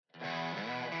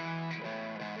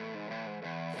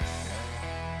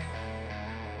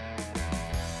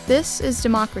This is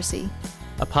Democracy,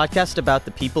 a podcast about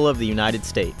the people of the United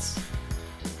States.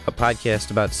 A podcast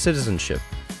about citizenship.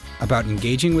 About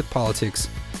engaging with politics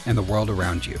and the world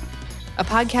around you. A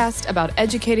podcast about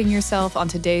educating yourself on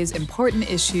today's important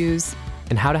issues.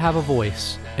 And how to have a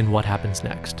voice in what happens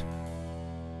next.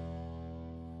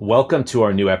 Welcome to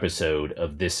our new episode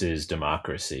of This is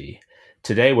Democracy.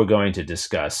 Today we're going to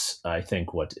discuss, I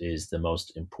think, what is the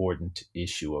most important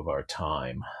issue of our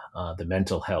time, the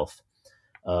mental health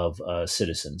of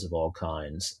citizens of all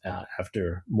kinds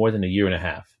after more than a year and a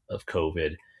half of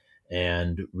COVID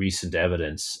and recent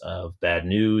evidence of bad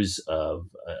news of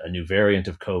a new variant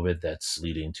of COVID that's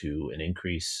leading to an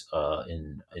increase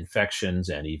in infections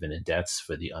and even in deaths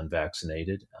for the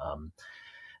unvaccinated,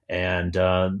 and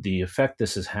the effect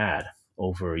this has had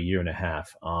over a year and a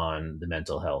half on the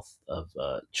mental health of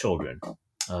children,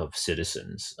 of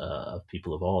citizens, of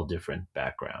people of all different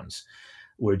backgrounds.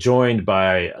 We're joined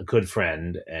by a good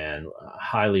friend and a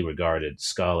highly regarded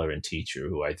scholar and teacher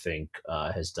who I think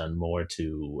has done more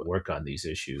to work on these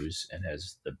issues and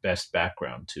has the best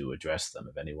background to address them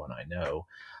of anyone I know.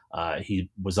 He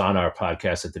was on our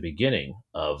podcast at the beginning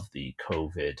of the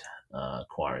COVID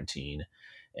quarantine,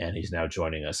 and he's now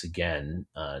joining us again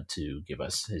to give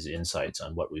us his insights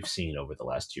on what we've seen over the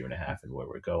last year and a half and where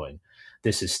we're going.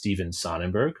 This is Steven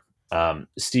Sonnenberg.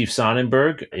 Steve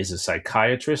Sonnenberg is a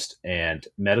psychiatrist and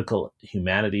medical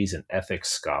humanities and ethics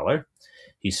scholar.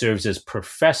 He serves as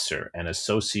professor and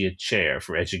associate chair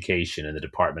for education in the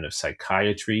Department of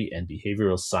Psychiatry and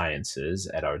Behavioral Sciences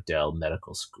at Ardell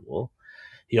Medical School.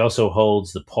 He also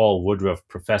holds the Paul Woodruff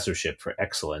Professorship for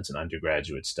Excellence in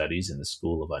Undergraduate Studies in the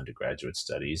School of Undergraduate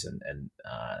Studies, and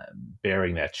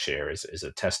bearing that chair is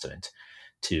a testament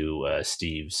to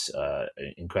Steve's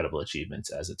incredible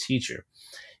achievements as a teacher.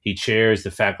 He chairs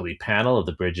the faculty panel of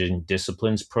the Bridging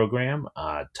Disciplines program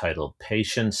titled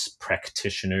Patients,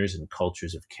 Practitioners, and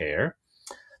Cultures of Care.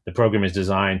 The program is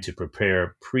designed to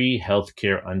prepare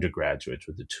pre-healthcare undergraduates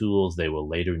with the tools they will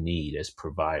later need as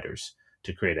providers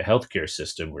to create a healthcare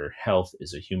system where health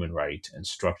is a human right and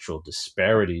structural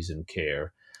disparities in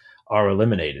care are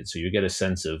eliminated. So you get a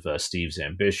sense of Steve's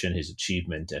ambition, his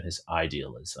achievement, and his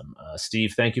idealism.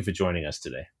 Steve, thank you for joining us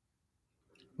today.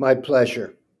 My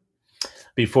pleasure.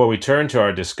 Before we turn to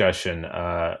our discussion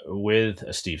with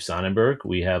Steve Sonnenberg,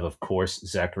 we have, of course,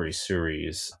 Zachary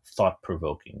Suri's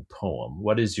thought-provoking poem.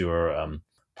 What is your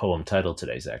poem title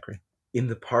today, Zachary? In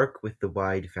the Park with the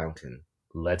Wide Fountain.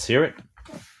 Let's hear it.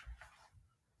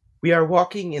 We are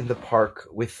walking in the park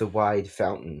with the wide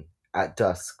fountain at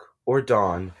dusk or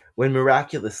dawn when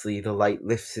miraculously the light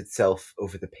lifts itself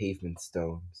over the pavement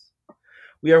stones.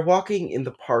 We are walking in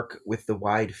the park with the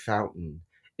wide fountain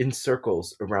in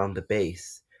circles around the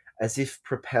base, as if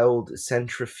propelled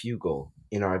centrifugal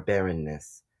in our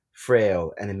barrenness,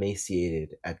 frail and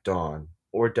emaciated at dawn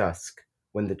or dusk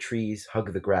when the trees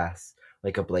hug the grass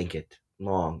like a blanket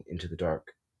long into the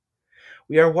dark.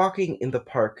 We are walking in the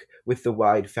park with the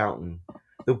wide fountain,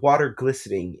 the water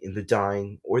glistening in the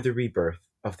dying or the rebirth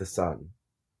of the sun.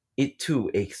 It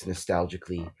too aches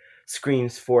nostalgically,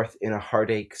 screams forth in a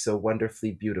heartache so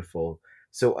wonderfully beautiful,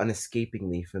 so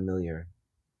unescapingly familiar.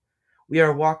 We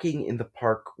are walking in the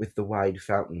park with the wide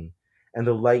fountain, and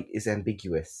the light is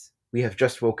ambiguous. We have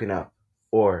just woken up,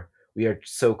 or we are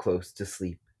so close to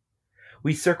sleep.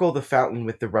 We circle the fountain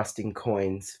with the rusting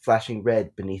coins, flashing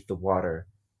red beneath the water,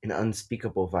 an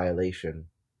unspeakable violation.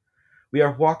 We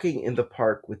are walking in the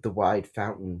park with the wide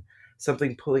fountain,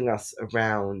 something pulling us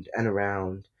around,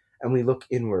 and we look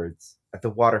inwards at the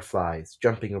water flies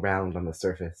jumping around on the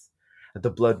surface, at the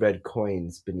blood-red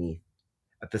coins beneath,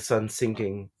 at the sun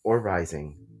sinking or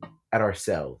rising, at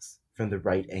ourselves from the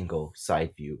right-angle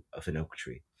side view of an oak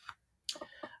tree.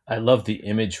 I love the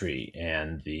imagery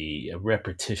and the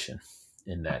repetition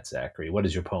in that, Zachary. What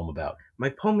is your poem about? My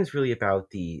poem is really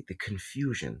about the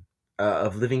confusion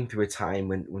of living through a time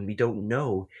when we don't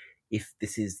know if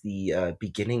this is the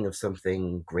beginning of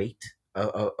something great,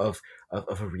 of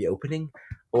a reopening,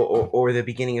 or the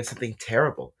beginning of something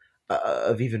terrible,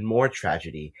 of even more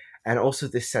tragedy. And also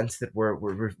this sense that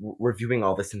we're viewing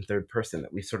all this in third person,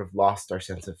 that we've sort of lost our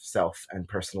sense of self and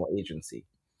personal agency.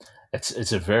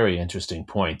 It's a very interesting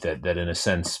point that in a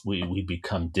sense we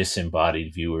become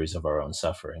disembodied viewers of our own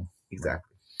suffering. Exactly.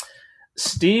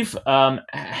 Steve,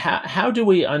 how do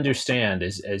we understand,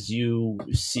 as you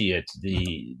see it,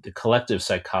 the collective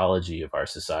psychology of our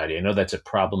society? I know that's a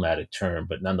problematic term,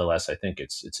 but nonetheless, I think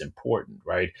it's important,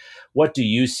 right? What do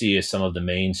you see as some of the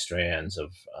main strands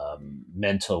of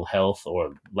mental health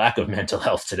or lack of mental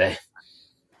health today?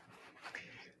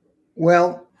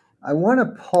 Well, I want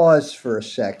to pause for a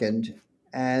second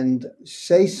and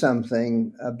say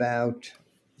something about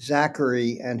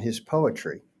Zachary and his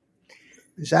poetry.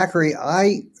 Zachary,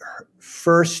 I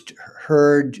first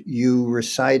heard you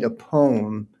recite a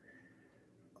poem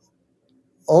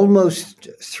almost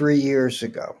 3 years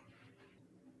ago,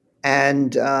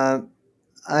 and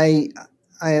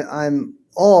I'm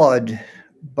awed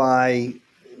by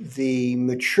the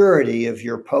maturity of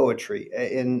your poetry.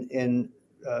 In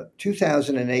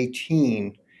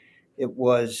 2018, it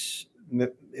was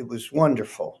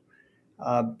wonderful,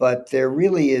 but there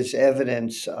really is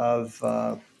evidence of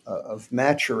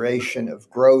maturation, of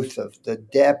growth, of the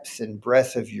depth and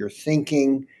breadth of your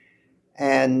thinking.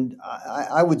 And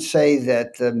I would say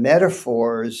that the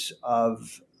metaphors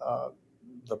of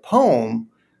the poem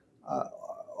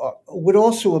would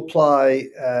also apply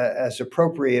as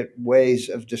appropriate ways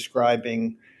of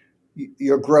describing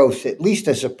your growth, at least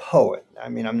as a poet. I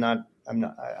mean, I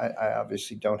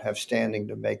obviously don't have standing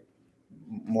to make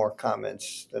more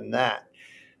comments than that.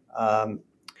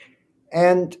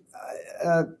 And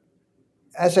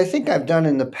as I think I've done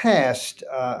in the past,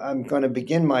 I'm going to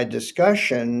begin my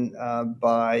discussion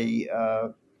by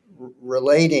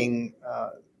relating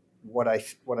what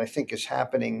I think is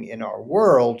happening in our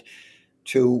world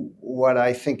to what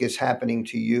I think is happening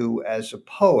to you as a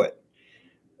poet,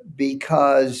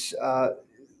 because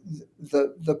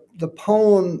the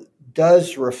poem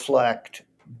does reflect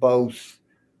both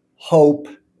hope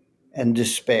and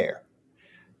despair,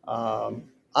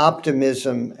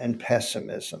 optimism and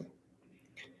pessimism.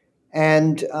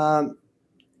 And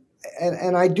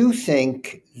I do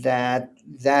think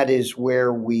that is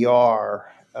where we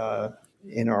are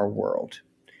in our world.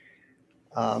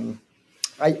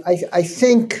 I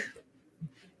think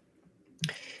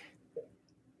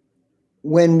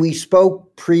when we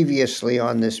spoke previously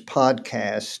on this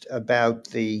podcast about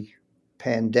the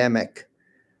pandemic,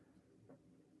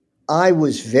 I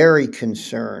was very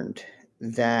concerned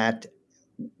that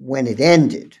when it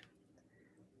ended,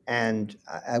 and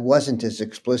I wasn't as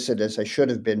explicit as I should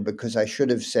have been, because I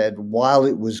should have said while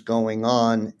it was going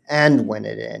on and when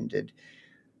it ended,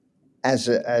 as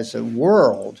a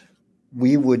world,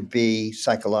 we would be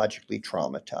psychologically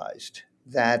traumatized,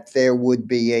 that there would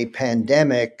be a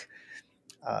pandemic,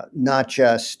 not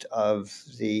just of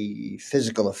the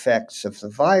physical effects of the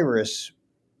virus,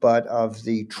 but of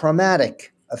the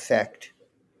traumatic effect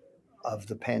of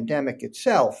the pandemic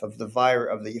itself, of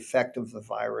the effect of the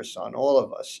virus on all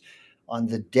of us, on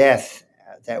the death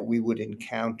that we would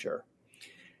encounter,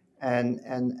 and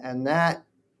that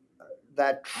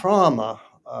trauma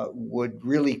would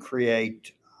really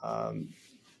create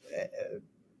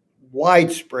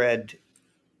widespread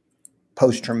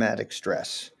post-traumatic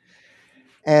stress,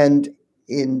 and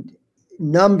in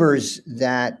numbers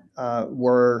that had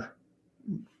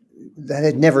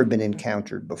never been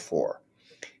encountered before,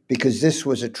 because this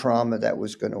was a trauma that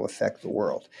was going to affect the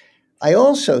world. I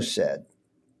also said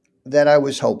that I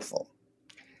was hopeful,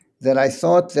 that I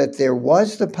thought that there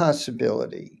was the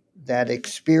possibility that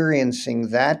experiencing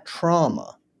that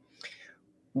trauma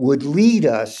would lead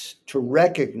us to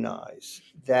recognize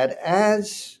that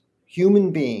as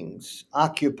human beings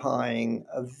occupying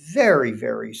a very,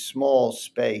 very small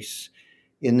space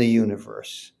in the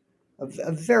universe,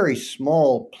 a very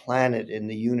small planet in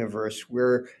the universe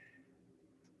where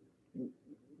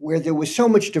there was so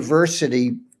much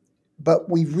diversity, but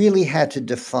we really had to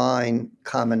define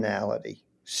commonality,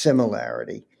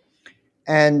 similarity,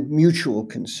 and mutual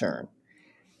concern.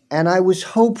 And I was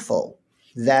hopeful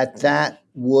that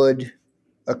would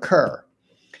occur.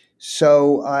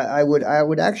 So I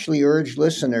would actually urge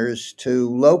listeners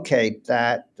to locate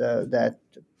that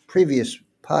previous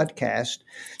podcast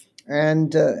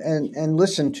and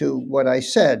listen to what I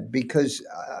said, because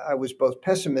I was both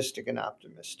pessimistic and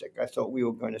optimistic. I thought we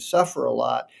were going to suffer a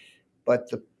lot, but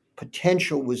the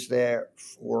potential was there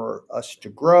for us to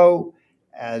grow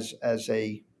as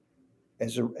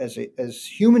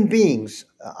human beings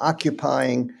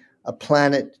occupying a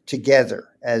planet together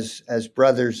as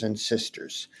brothers and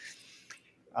sisters.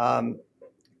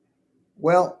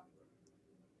 Well,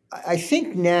 I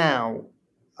think now,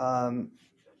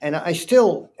 and I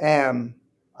still am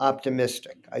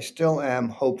optimistic, I still am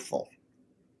hopeful,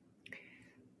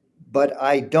 but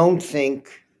I don't think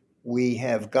we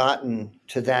have gotten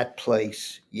to that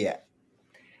place yet.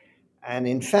 And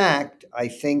in fact, I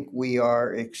think we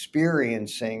are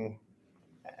experiencing,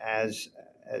 as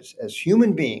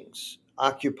human beings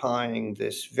occupying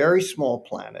this very small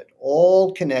planet,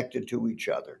 all connected to each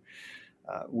other,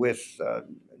 with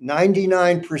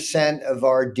 99% of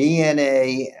our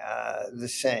DNA the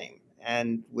same,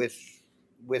 and with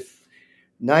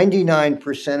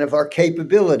 99% of our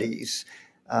capabilities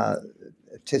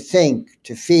to think,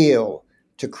 to feel,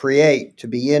 to create, to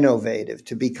be innovative,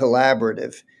 to be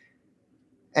collaborative,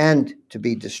 and to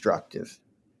be destructive.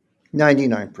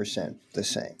 99% the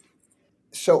same.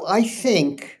 So I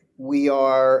think we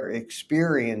are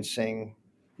experiencing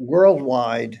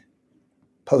worldwide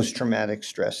post-traumatic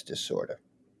stress disorder.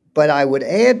 But I would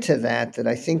add to that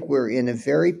I think we're in a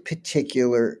very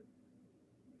particular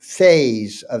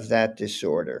phase of that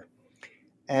disorder.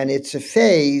 And it's a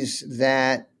phase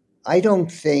that I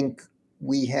don't think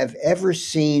we have ever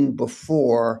seen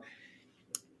before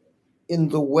in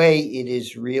the way it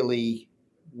is really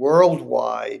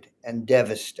worldwide and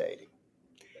devastating.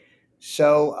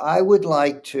 So I would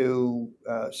like to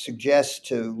suggest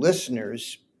to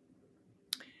listeners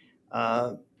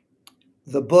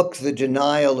the book, The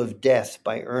Denial of Death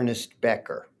by Ernest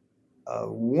Becker. A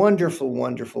wonderful,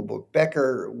 wonderful book.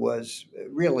 Becker was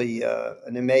really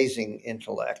an amazing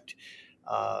intellect,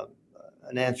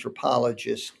 an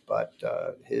anthropologist, but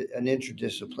an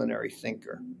interdisciplinary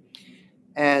thinker.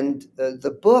 And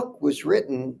the book was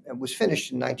written and was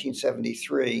finished in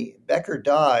 1973. Becker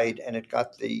died, and it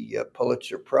got the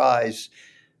Pulitzer Prize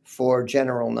for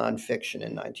general nonfiction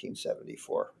in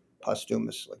 1974,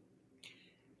 posthumously.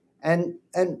 And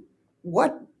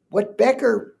what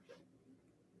Becker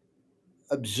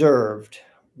observed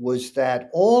was that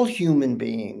all human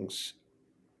beings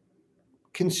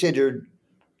considered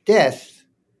death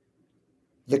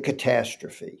the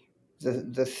catastrophe,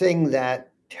 the thing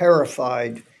that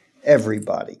terrified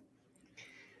everybody.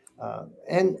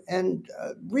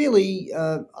 Really,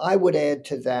 I would add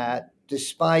to that,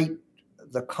 despite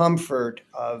the comfort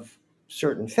of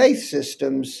certain faith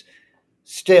systems,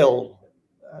 still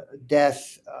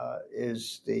death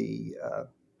is the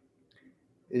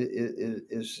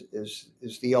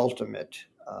ultimate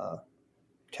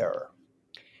terror.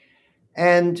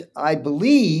 And I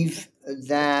believe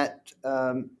that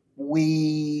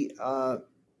we,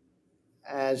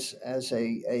 as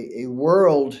a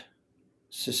world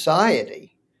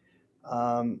society,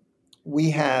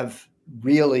 we have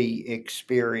really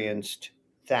experienced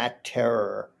that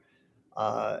terror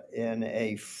in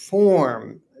a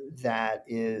form that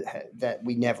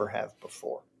we never have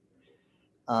before.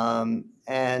 I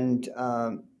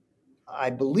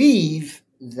believe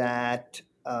that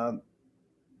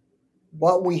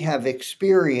what we have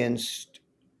experienced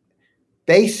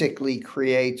basically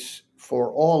creates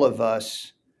for all of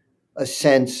us a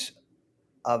sense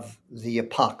of the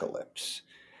apocalypse,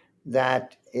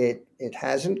 that it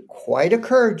hasn't quite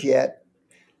occurred yet,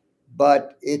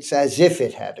 but it's as if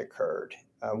it had occurred.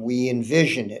 We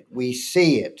envision it, we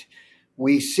see it.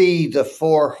 We see the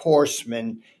four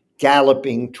horsemen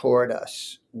galloping toward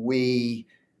us. We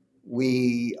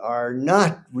are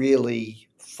not really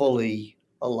fully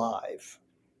alive.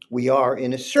 We are,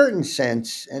 in a certain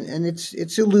sense, and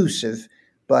it's elusive,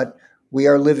 but we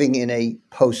are living in a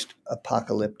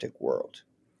post-apocalyptic world.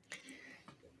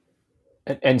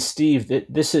 And Steve,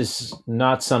 this is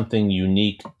not something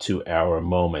unique to our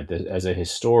moment. As a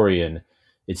historian,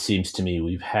 it seems to me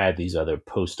we've had these other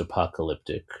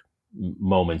post-apocalyptic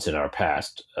moments in our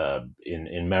past.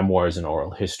 In memoirs and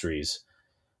oral histories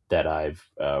that I've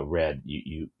read,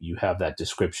 you have that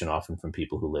description often from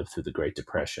people who lived through the Great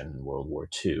Depression and World War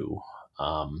II.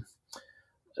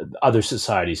 Other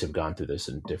societies have gone through this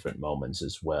in different moments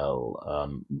as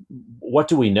well. What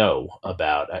do we know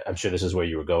about, I'm sure this is where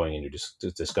you were going in your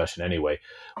discussion anyway,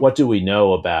 what do we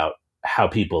know about how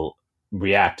people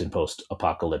react in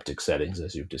post-apocalyptic settings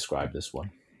as you've described this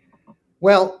one?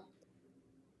 Well,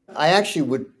 I actually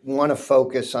would want to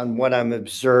focus on what I'm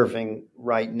observing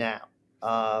right now.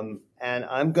 And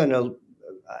I'm going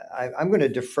to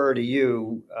defer to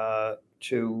you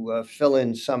to fill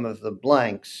in some of the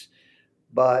blanks.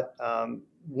 But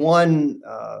one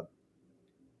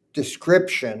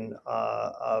description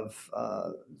of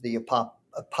the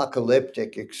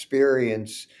apocalyptic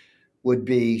experience would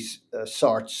be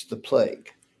Sartre's The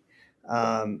Plague.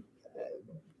 And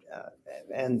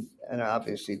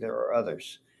obviously there are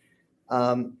others.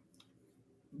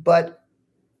 But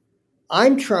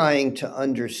I'm trying to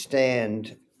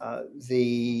understand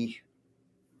the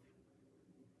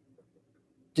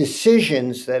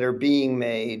decisions that are being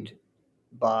made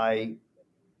by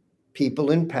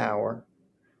people in power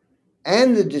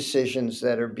and the decisions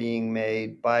that are being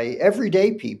made by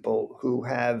everyday people who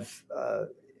have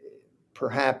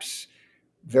perhaps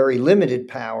very limited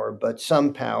power, but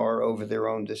some power over their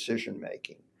own decision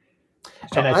making.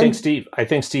 So and I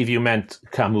think Steve, you meant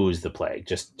Camus' The Plague.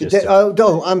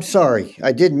 No, I'm sorry.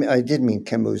 I did mean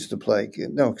Camus' The Plague.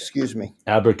 No, excuse me.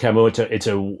 Albert Camus. It's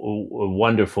a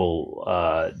wonderful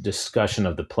discussion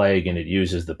of the plague, and it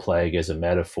uses the plague as a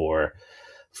metaphor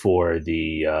for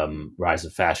the rise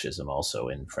of fascism also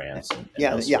in France and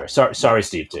Yeah, elsewhere. yeah. Sorry,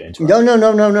 Steve, to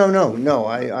interrupt. No.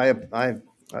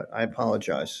 I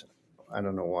apologize. I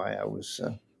don't know why I was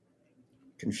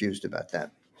confused about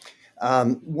that.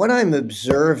 What I'm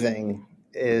observing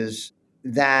is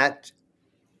that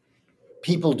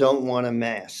people don't want a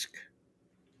mask.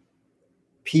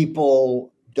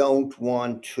 People don't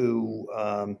want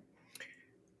to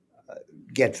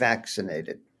get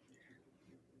vaccinated.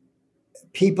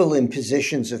 People in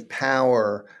positions of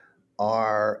power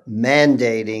are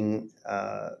mandating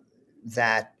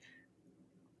that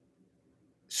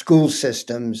school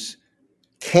systems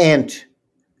can't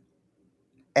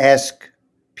ask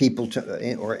people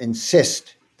to or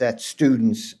insist that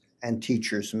students and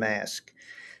teachers mask,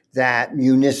 that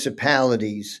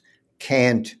municipalities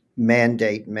can't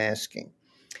mandate masking,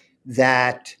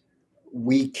 that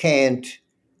we can't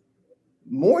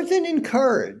more than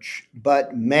encourage,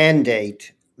 but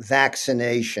mandate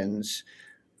vaccinations,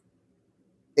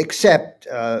 except,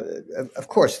 of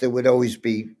course, there would always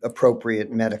be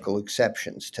appropriate medical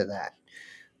exceptions to that.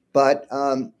 But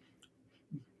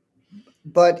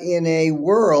in a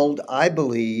world, I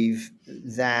believe,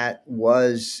 that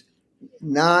was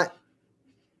not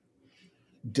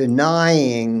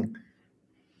denying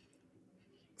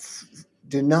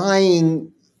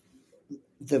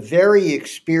the very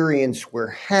experience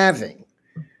we're having,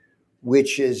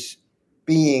 which is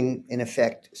being, in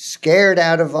effect, scared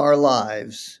out of our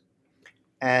lives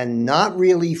and not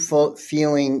really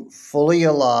feeling fully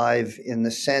alive, in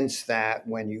the sense that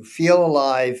when you feel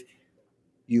alive,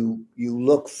 you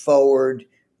look forward,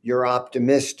 you're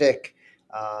optimistic,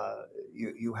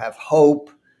 you have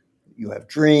hope, you have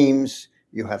dreams,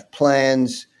 you have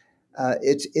plans.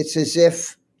 It's as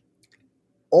if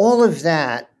all of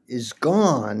that is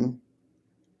gone,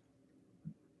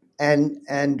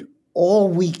 and all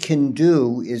we can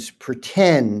do is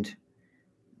pretend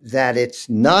that it's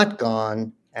not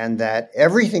gone and that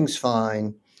everything's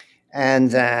fine,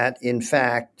 and that, in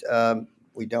fact,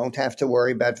 we don't have to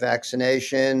worry about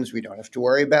vaccinations, we don't have to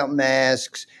worry about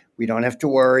masks, we don't have to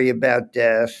worry about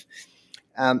death.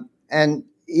 And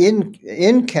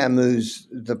in Camus'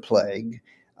 The Plague,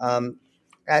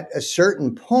 at a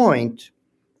certain point,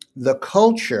 the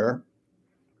culture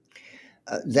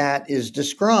that is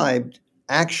described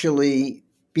actually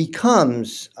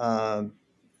becomes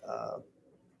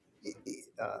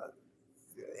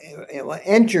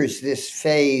enters this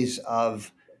phase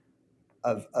of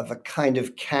a kind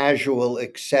of casual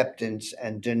acceptance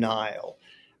and denial,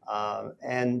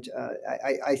 and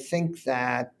I think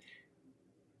that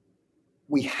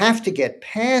we have to get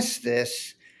past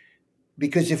this,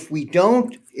 because if we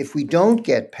don't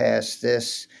get past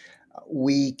this,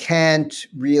 we can't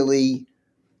really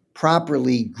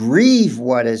properly grieve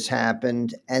what has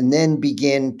happened and then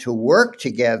begin to work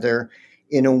together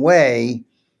in a way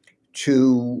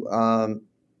to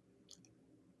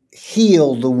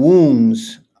heal the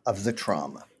wounds of the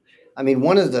trauma. I mean,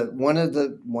 one of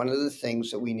the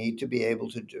things that we need to be able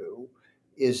to do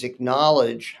is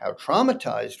acknowledge how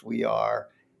traumatized we are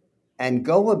and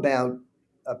go about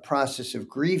a process of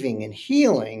grieving and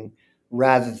healing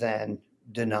rather than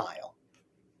denial.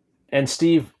 And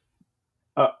Steve,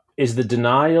 is the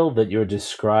denial that you're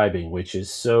describing, which is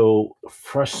so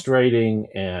frustrating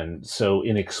and so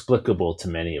inexplicable to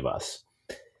many of us,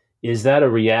 is that a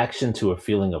reaction to a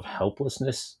feeling of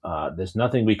helplessness? There's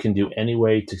nothing we can do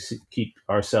anyway to keep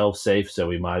ourselves safe, so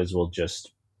we might as well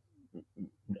just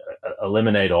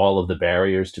eliminate all of the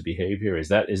barriers to behavior. Is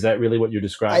that really what you're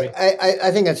describing?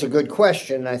 I think that's a good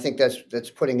question. I think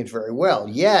that's putting it very well.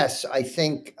 Yes, I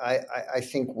think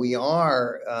we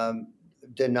are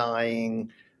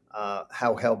denying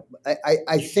how help.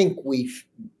 I think we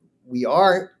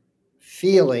are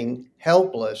feeling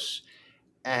helpless,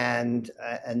 and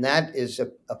that is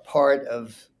a part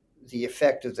of the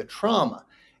effect of the trauma,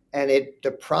 and it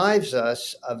deprives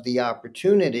us of the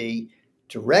opportunity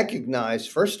to recognize,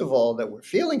 first of all, that we're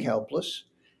feeling helpless,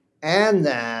 and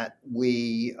that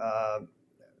we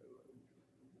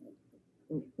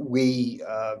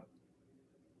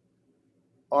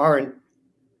aren't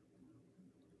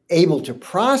able to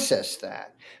process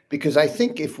that. Because I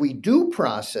think if we do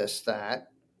process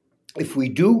that, if we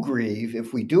do grieve,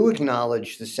 if we do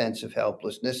acknowledge the sense of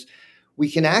helplessness, we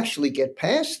can actually get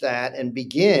past that and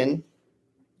begin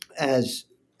as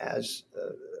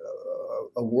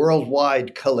a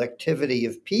worldwide collectivity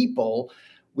of people.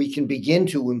 We can begin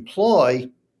to employ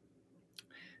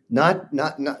not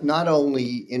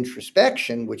only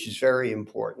introspection, which is very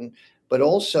important, but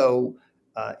also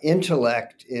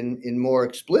intellect in more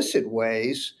explicit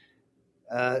ways,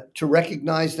 to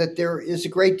recognize that there is a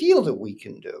great deal that we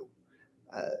can do.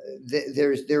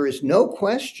 There is no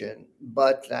question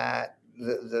but that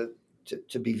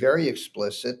to be very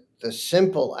explicit, the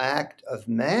simple act of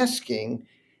masking,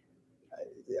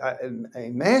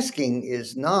 masking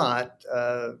is not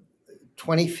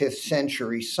 25th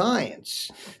century science.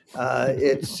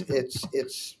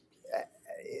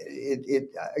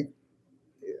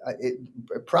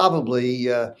 It probably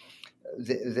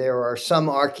there are some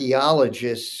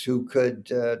archaeologists who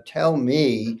could tell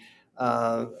me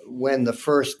when the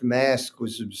first mask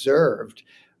was observed,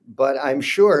 but I'm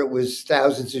sure it was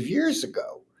thousands of years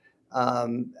ago. I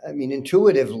mean,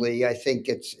 intuitively, I think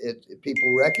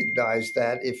people recognize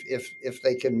that if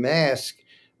they can mask.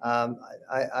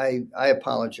 I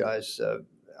apologize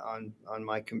on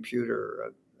my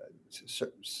computer.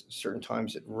 Certain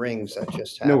times it rings. That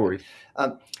just happened. No worries.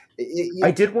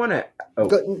 I did want to.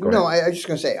 No, I was just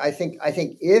going to say. I think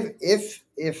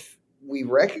if we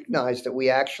recognize that we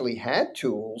actually had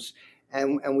tools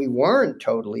and we weren't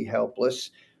totally helpless,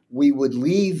 we would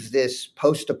leave this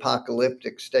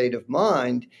post-apocalyptic state of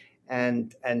mind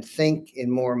and think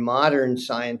in more modern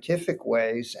scientific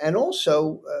ways. And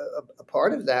also a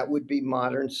part of that would be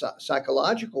modern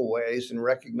psychological ways, and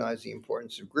recognize the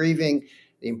importance of grieving,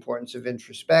 the importance of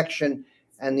introspection,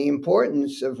 and the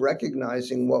importance of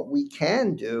recognizing what we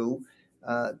can do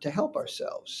to help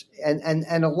ourselves.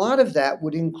 And a lot of that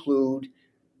would include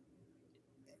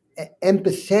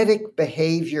empathetic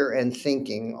behavior and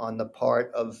thinking on the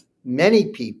part of many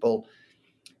people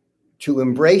to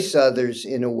embrace others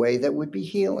in a way that would be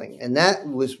healing. And that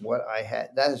is what I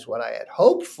had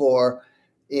hoped for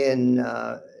in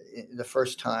the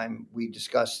first time we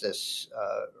discussed this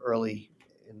early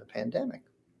in the pandemic.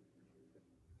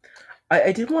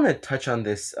 I did want to touch on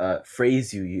this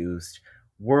phrase you used,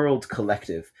 world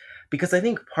collective, because I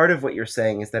think part of what you're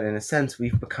saying is that in a sense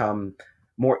we've become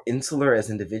more insular as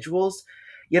individuals,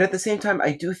 yet at the same time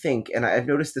I do think, and I've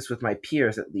noticed this with my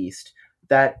peers at least,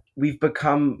 that we've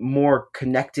become more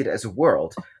connected as a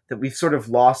world, that we've sort of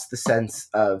lost the sense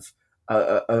of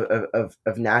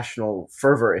national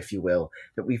fervor, if you will,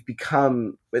 that we've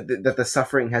become, that the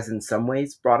suffering has in some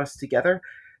ways brought us together.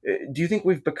 Do you think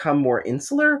we've become more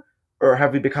insular, or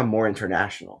have we become more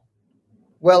international?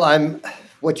 Well,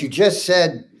 what you just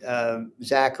said,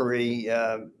 Zachary,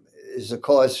 is a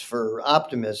cause for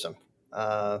optimism.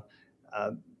 I'm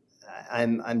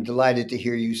delighted to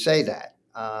hear you say that.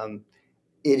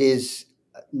 It is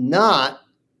not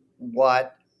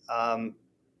what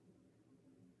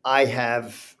I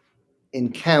have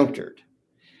encountered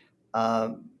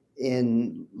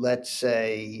in, let's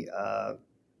say,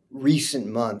 recent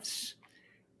months.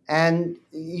 And,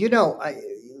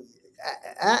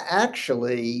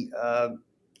 actually, I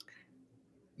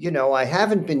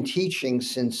haven't been teaching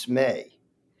since May.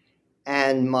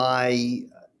 And my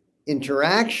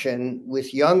interaction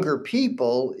with younger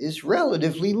people is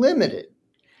relatively limited.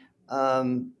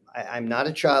 I'm not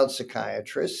a child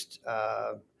psychiatrist.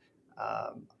 I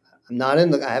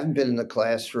haven't been in the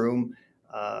classroom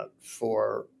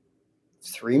for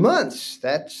 3 months.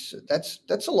 That's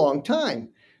a long time.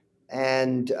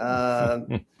 And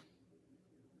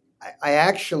I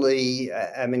actually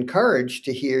am encouraged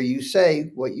to hear you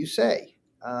say what you say.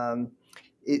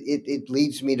 It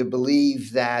leads me to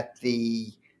believe that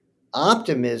the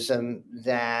optimism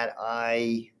that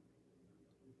I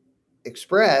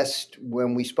expressed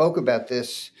when we spoke about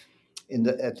this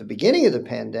at the beginning of the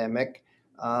pandemic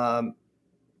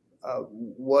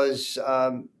was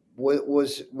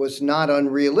not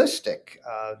unrealistic.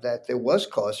 That there was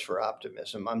cause for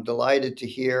optimism. I'm delighted to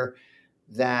hear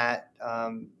that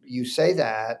you say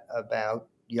that about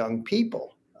young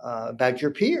people, about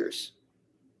your peers.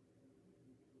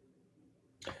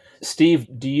 Steve,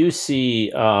 do you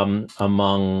see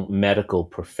among medical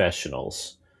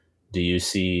professionals, do you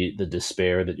see the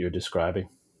despair that you're describing?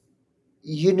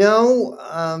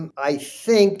 I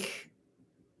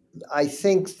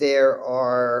think there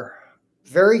are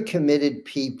very committed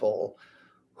people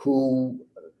who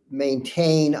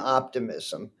maintain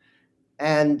optimism.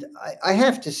 And I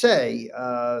have to say,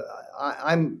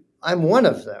 I'm one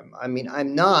of them. I mean,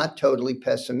 I'm not totally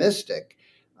pessimistic.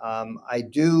 I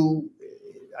do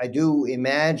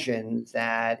imagine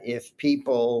that if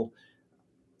people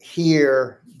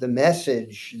hear the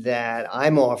message that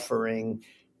I'm offering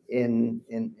in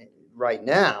right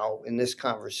now in this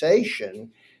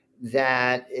conversation,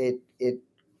 that it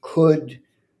could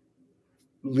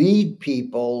lead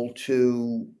people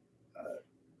to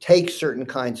take certain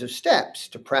kinds of steps,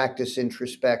 to practice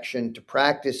introspection, to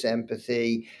practice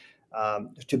empathy,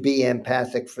 to be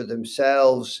empathic for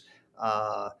themselves,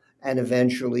 and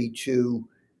eventually to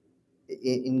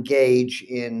engage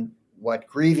in what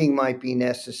grieving might be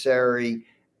necessary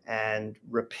and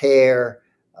repair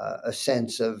a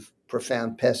sense of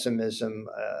profound pessimism,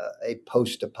 a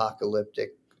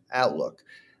post-apocalyptic outlook.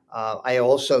 I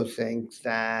also think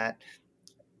that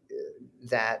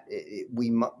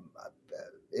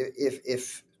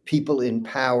if people in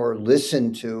power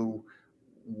listen to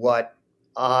what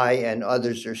I and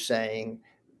others are saying,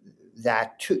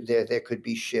 that too, there could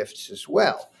be shifts as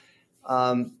well.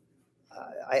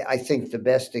 I think the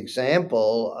best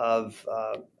example of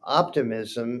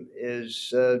optimism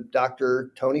is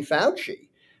Dr. Tony Fauci,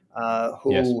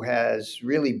 who has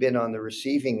really been on the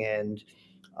receiving end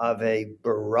of a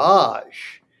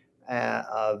barrage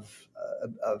of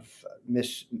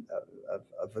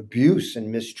abuse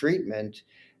and mistreatment,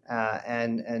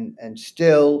 and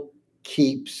still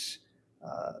keeps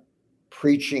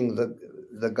preaching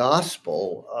the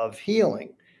gospel of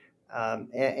healing. I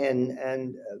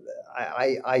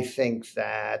think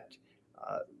that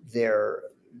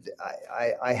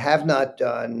I have not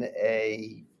done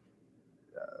a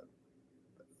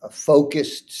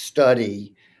focused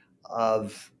study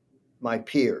of my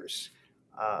peers.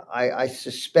 I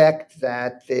suspect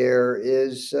that there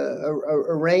is a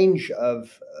range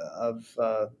of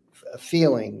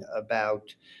feeling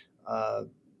about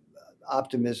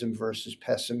optimism versus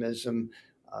pessimism,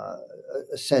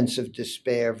 a sense of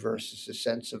despair versus a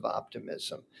sense of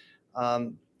optimism.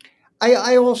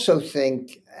 I also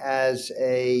think, as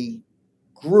a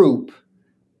group,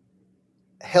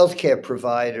 healthcare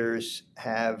providers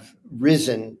have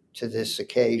risen to this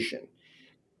occasion.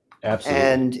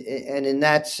 Absolutely. And in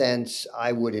that sense,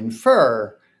 I would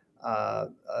infer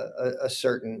a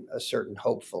certain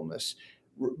hopefulness.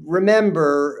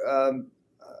 Remember,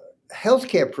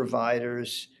 healthcare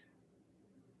providers,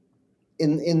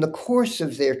 in the course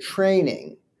of their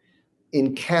training,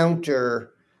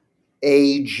 encounter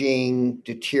aging,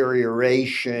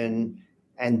 deterioration,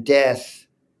 and death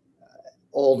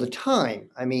all the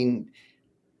time. I mean,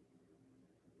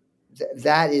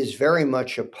 that is very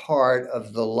much a part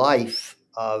of the life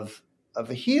of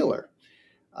a healer.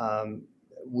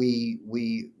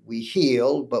 We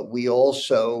heal, but we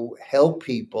also help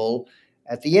people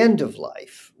at the end of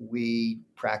life. We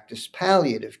practice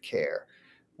palliative care.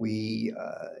 We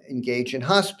engage in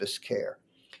hospice care.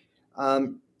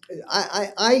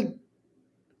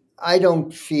 I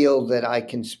don't feel that I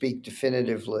can speak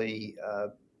definitively.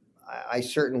 I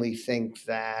certainly think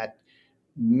that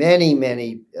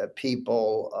many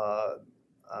people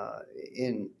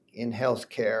in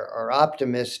healthcare are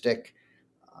optimistic.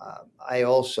 I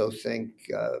also think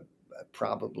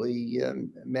probably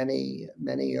many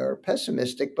are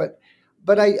pessimistic.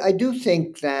 But I do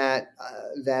think that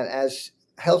as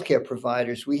healthcare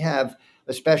providers, we have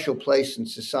a special place in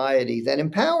society that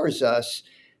empowers us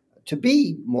to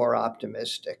be more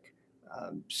optimistic.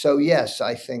 So yes,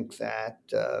 I think that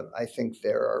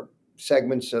there are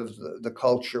segments of the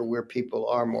culture where people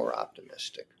are more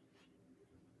optimistic.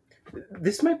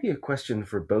 This might be a question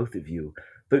for both of you,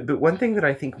 but one thing that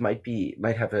I think might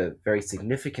have a very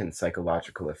significant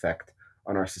psychological effect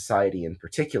on our society in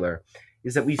particular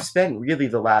is that we've spent really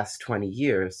the last 20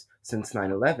 years since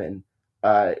 9/11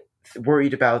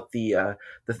 worried about the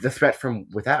threat from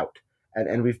without.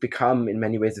 And we've become, in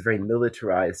many ways, a very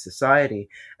militarized society.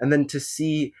 And then to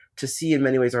see in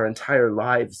many ways our entire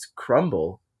lives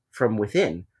crumble from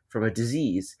within, from a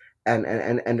disease,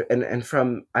 and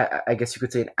from, I guess you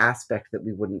could say, an aspect that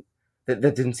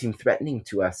that didn't seem threatening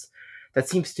to us. That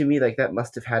seems to me like that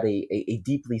must have had a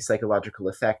deeply psychological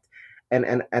effect.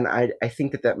 And I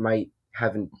think that might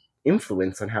have an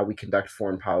influence on how we conduct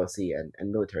foreign policy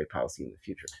and military policy in the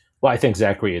future. Well, I think,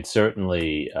 Zachary, it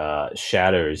certainly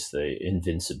shatters the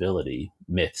invincibility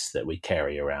myths that we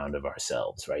carry around of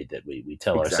ourselves, right? That we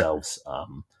tell ourselves,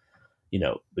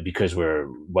 because we're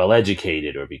well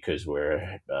educated, or because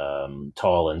we're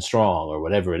tall and strong, or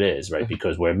whatever it is, right?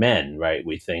 Because we're men, right?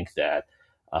 We think that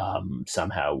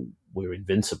somehow we're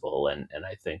invincible. And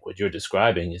I think what you're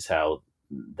describing is how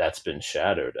that's been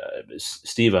shattered.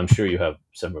 Steve, I'm sure you have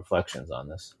some reflections on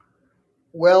this.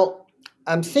 Well,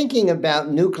 I'm thinking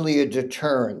about nuclear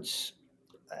deterrence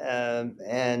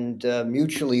and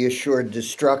mutually assured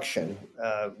destruction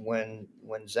when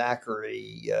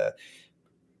Zachary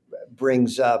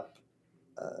brings up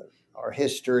our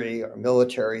history, our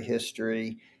military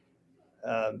history.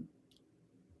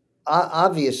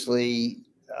 Obviously,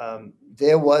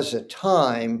 there was a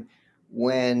time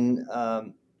when,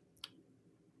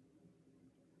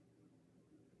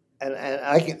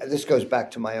 this goes back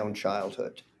to my own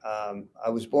childhood. I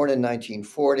was born in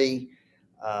 1940.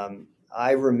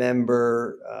 I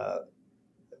remember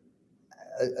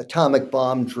atomic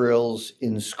bomb drills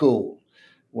in school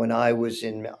when I was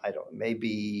in, I don't know,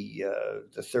 maybe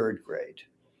the third grade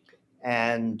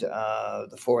and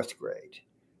the fourth grade,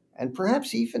 and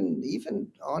perhaps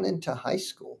even on into high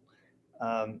school.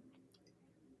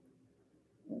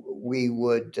 We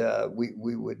were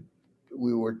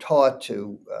taught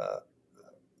to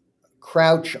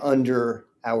crouch under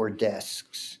our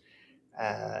desks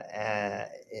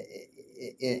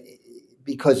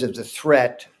because of the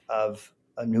threat of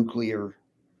a nuclear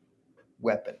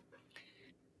weapon.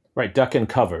 Right, duck and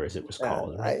cover, as it was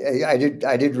called. Right?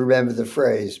 I did remember the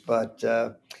phrase, but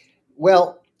in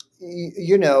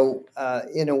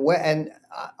a way, and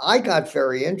I got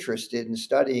very interested in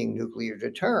studying nuclear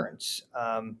deterrence,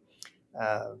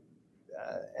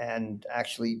 and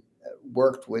actually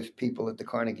worked with people at the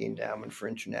Carnegie Endowment for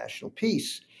International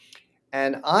Peace.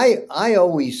 And I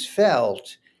always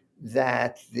felt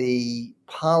that the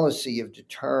policy of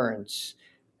deterrence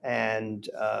and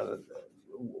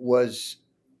was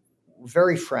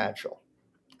very fragile.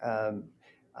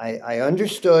 I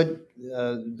understood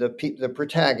the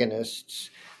protagonists,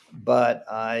 but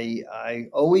I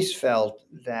always felt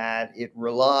that it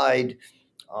relied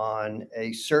on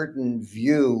a certain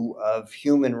view of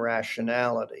human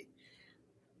rationality.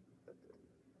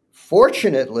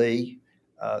 Fortunately,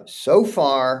 so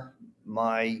far,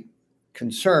 my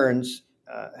concerns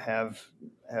have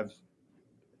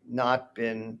not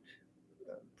been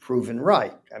proven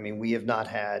right. I mean, we have not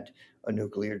had a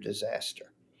nuclear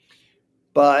disaster,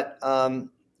 but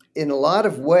in a lot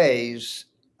of ways,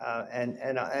 I'm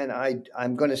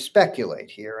going to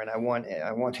speculate here, and I want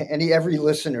every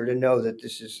listener to know that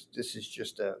this is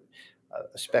just a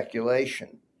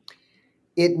speculation.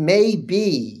 It may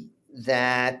be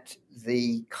that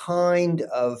the kind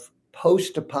of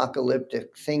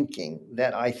post-apocalyptic thinking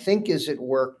that I think is at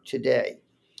work today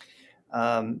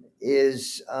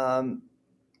is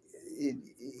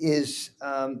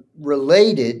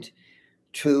related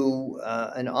to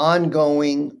an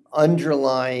ongoing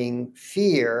underlying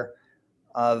fear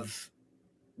of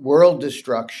world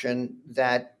destruction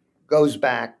that goes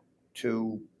back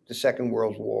to the Second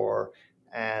World War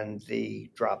and the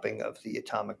dropping of the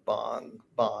atomic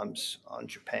bombs on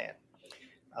Japan.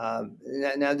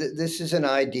 Now, this is an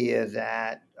idea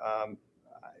that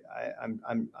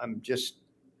I'm just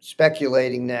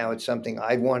speculating now. It's something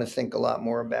I'd want to think a lot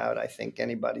more about. I think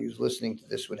anybody who's listening to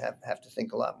this would have to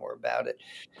think a lot more about it.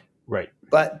 Right.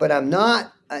 But I'm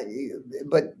not.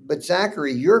 But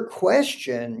Zachary, your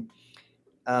question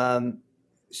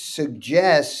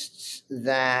suggests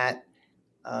that.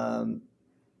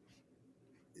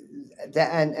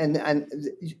 And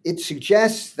it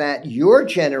suggests that your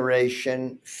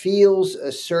generation feels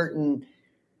a certain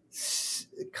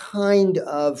kind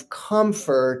of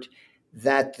comfort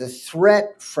that the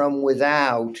threat from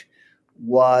without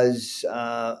was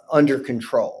under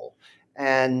control,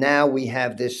 and now we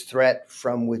have this threat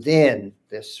from within,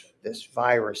 this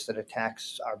virus that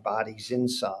attacks our bodies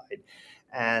inside,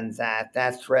 and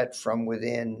that threat from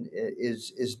within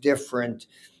is different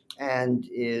and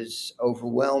is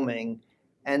overwhelming.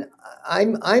 And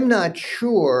I'm not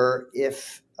sure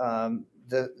if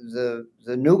the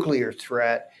nuclear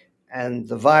threat and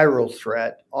the viral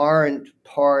threat aren't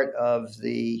part of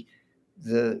the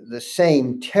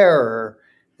same terror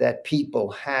that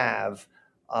people have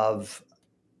of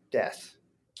death.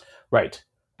 Right.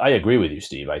 I agree with you,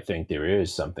 Steve. I think there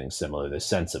is something similar, the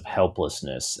sense of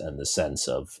helplessness and the sense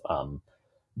of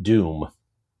doom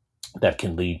that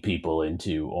can lead people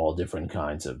into all different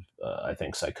kinds of, I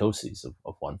think, psychoses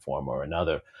of one form or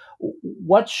another.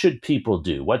 What should people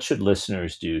do? What should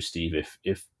listeners do, Steve,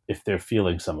 if they're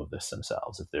feeling some of this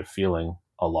themselves, if they're feeling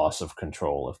a loss of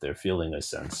control, if they're feeling a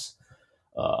sense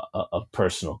of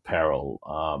personal peril?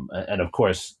 And of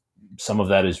course, some of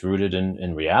that is rooted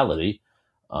in reality,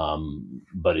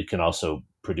 but it can also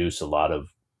produce a lot of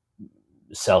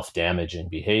self-damaging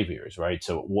behaviors, right?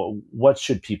 So what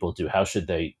should people do? How should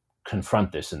they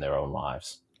confront this in their own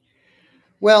lives?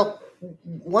 Well,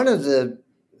 one of the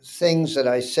things that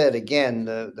I said, again,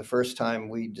 the first time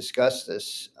we discussed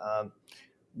this,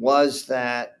 was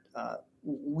that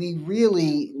we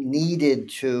really needed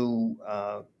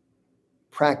to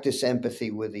practice empathy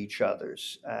with each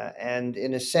other's. And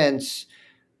in a sense,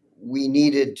 we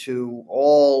needed to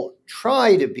all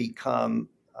try to become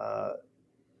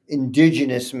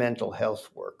indigenous mental health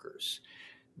workers,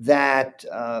 that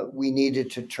we needed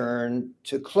to turn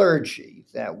to clergy,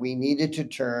 that we needed to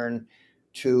turn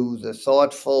to the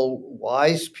thoughtful,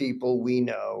 wise people we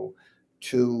know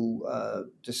to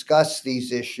discuss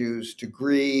these issues, to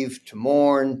grieve, to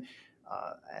mourn,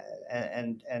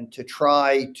 and to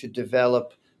try to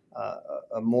develop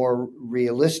a more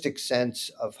realistic sense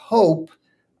of hope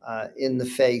in the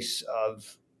face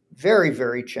of very,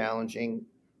 very challenging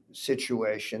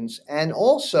situations, and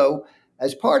also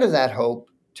as part of that hope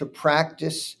to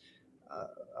practice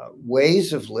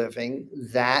ways of living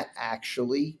that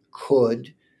actually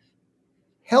could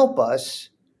help us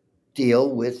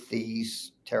deal with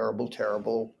these terrible,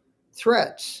 terrible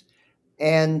threats.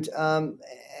 And I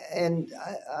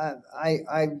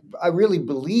really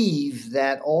believe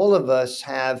that all of us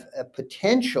have a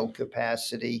potential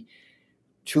capacity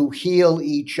to heal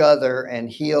each other and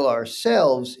heal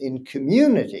ourselves in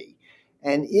community.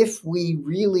 And if we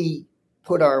really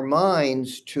put our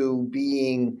minds to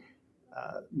being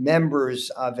members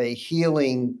of a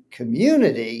healing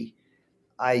community,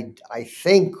 I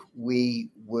think we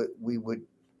would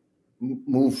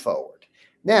move forward.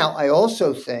 Now, I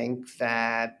also think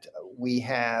that we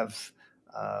have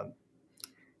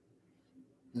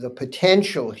the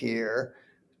potential here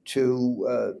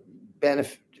to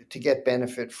get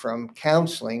benefit from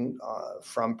counseling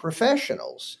from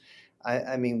professionals.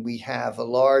 I mean, we have a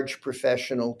large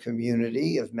professional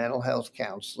community of mental health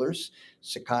counselors,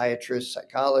 psychiatrists,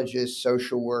 psychologists,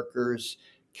 social workers,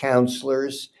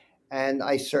 counselors, and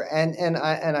I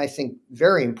think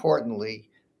very importantly,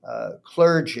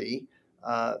 clergy,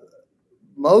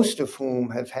 most of whom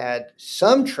have had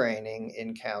some training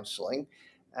in counseling,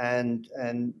 and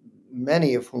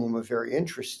many of whom are very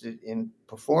interested in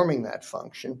performing that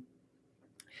function.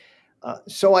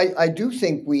 So I do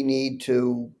think we need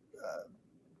to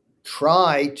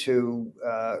try to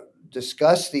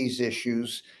discuss these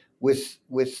issues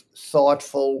with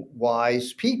thoughtful,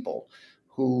 wise people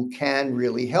who can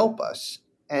really help us.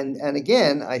 And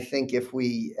again, I think if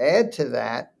we add to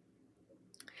that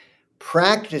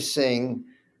practicing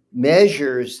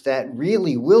measures that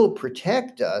really will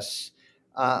protect us,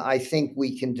 I think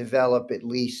we can develop at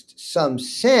least some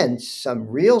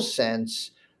real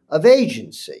sense of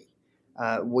agency.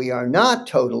 We are not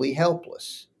totally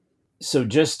helpless. So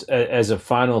just as a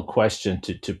final question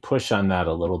to push on that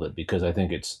a little bit, because I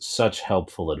think it's such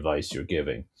helpful advice you're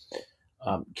giving,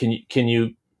 can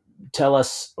you tell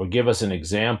us or give us an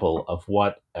example of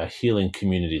what a healing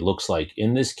community looks like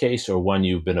in this case, or one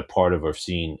you've been a part of or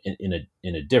seen in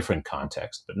a different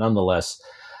context? But nonetheless,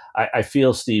 I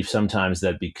feel, Steve, sometimes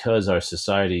that because our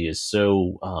society is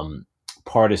so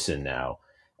partisan now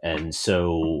and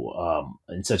so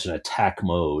in such an attack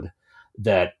mode,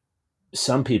 that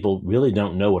some people really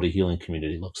don't know what a healing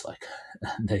community looks like.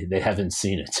 They haven't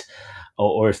seen it,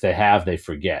 or if they have, they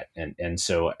forget. And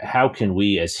so how can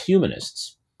we as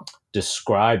humanists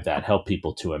describe that, help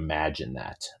people to imagine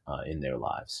that in their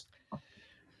lives?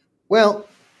 Well,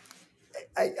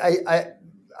 I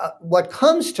what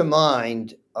comes to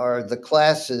mind are the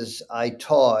classes I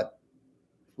taught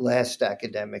last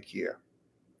academic year.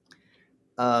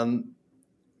 And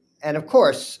of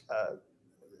course,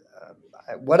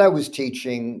 what I was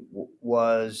teaching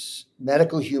was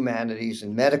medical humanities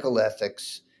and medical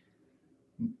ethics,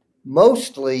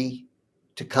 mostly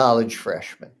to college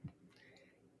freshmen.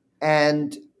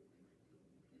 And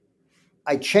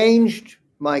I changed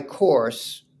my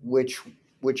course,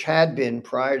 which had been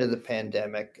prior to the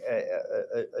pandemic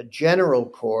a general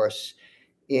course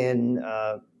in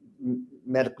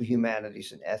medical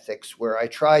humanities and ethics, where I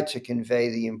tried to convey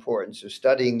the importance of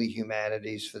studying the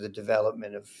humanities for the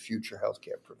development of future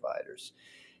healthcare providers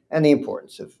and the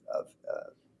importance of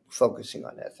focusing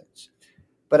on ethics.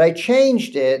 But I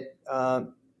changed it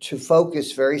to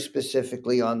focus very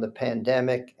specifically on the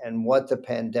pandemic and what the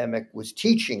pandemic was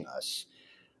teaching us.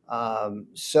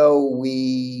 So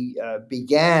we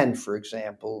began, for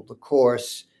example, the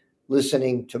course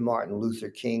listening to Martin Luther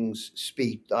King's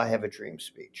speech, I Have a Dream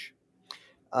speech.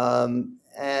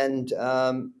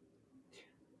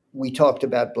 We talked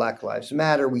about Black Lives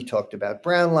Matter. We talked about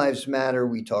Brown Lives Matter.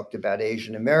 We talked about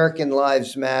Asian American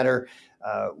Lives Matter.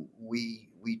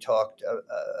 We talked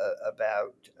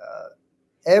about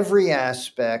every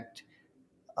aspect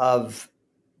of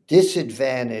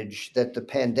disadvantage that the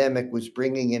pandemic was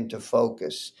bringing into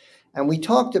focus. And we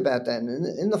talked about that. And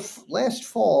in the last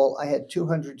fall, I had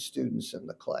 200 students in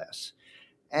the class.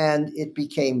 And it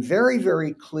became very,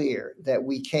 very clear that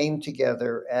we came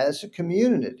together as a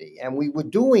community, and we were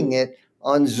doing it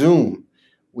on Zoom.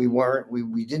 We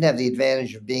didn't have the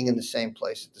advantage of being in the same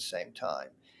place at the same time.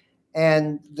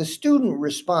 And the student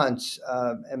response,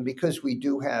 and because we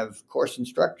do have course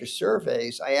instructor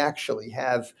surveys, I actually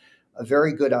have a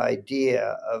very good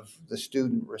idea of the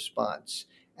student response.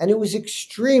 And it was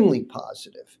extremely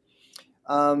positive.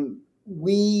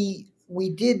 We we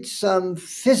did some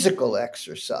physical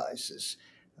exercises.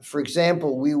 For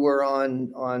example, we were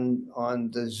on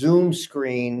the Zoom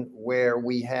screen where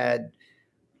we had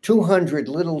 200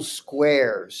 little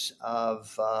squares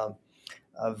of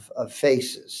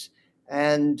faces,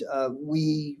 and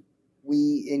we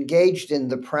engaged in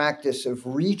the practice of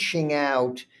reaching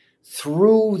out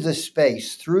through the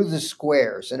space, through the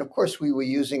squares, and of course we were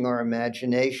using our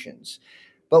imaginations,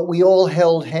 but we all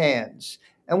held hands,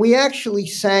 and we actually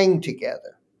sang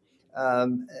together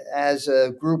as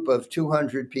a group of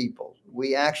 200 people.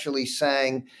 We actually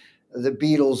sang the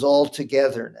Beatles all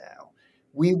together now.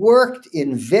 We worked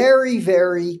in very,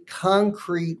 very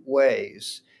concrete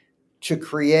ways to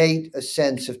create a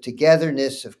sense of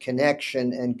togetherness, of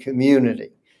connection, and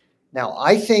community. Now,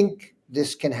 I think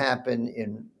this can happen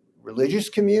in religious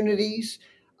communities.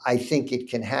 I think it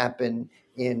can happen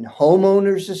in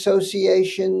homeowners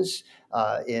associations,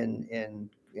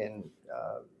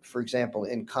 for example,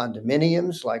 in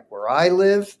condominiums like where I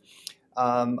live.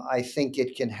 I think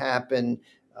it can happen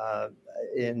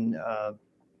in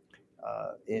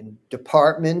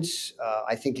departments.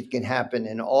 I think it can happen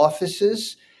in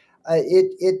offices.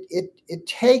 It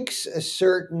takes a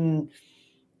certain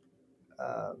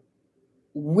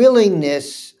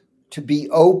willingness to be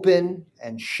open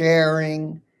and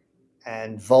sharing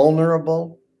and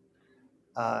vulnerable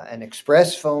and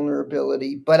express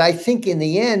vulnerability. But I think in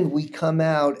the end, we come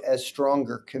out as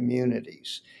stronger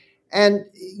communities. And,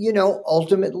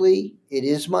 ultimately, it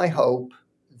is my hope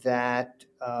that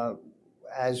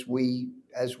as we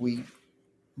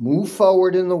move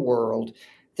forward in the world,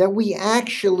 that we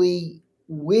actually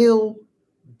will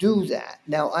do that.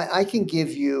 Now, I can give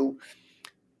you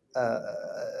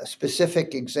a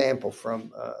specific example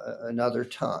from another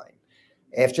time.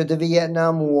 After the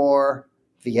Vietnam War,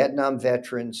 Vietnam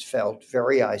veterans felt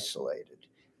very isolated,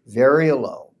 very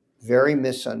alone, very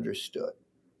misunderstood.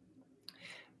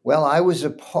 Well, I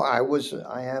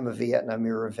am a Vietnam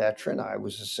era veteran. I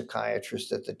was a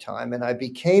psychiatrist at the time, and I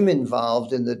became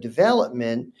involved in the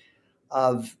development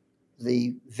of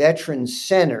the veterans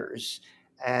centers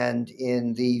and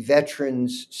in the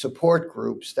veterans support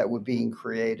groups that were being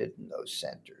created in those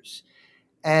centers.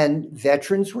 And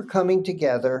veterans were coming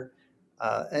together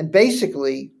and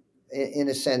basically, in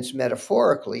a sense,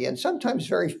 metaphorically, and sometimes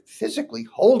very physically,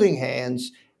 holding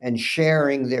hands and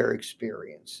sharing their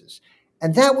experiences.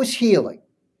 And that was healing.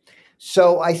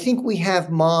 So I think we have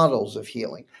models of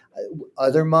healing.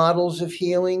 Other models of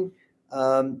healing,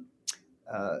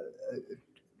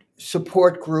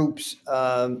 support groups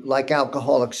like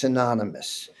Alcoholics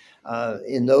Anonymous.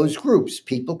 In those groups,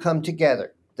 people come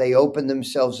together, they open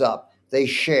themselves up, they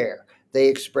share, they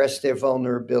express their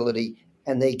vulnerability,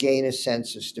 and they gain a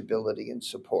sense of stability and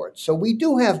support. So we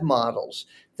do have models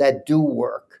that do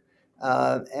work.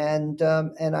 And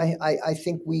I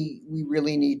think we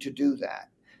really need to do that.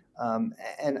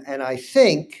 And I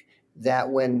think that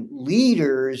when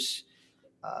leaders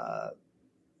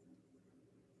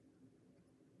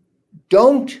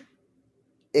don't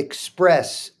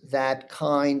express that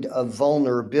kind of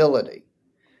vulnerability,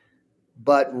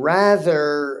 but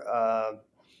rather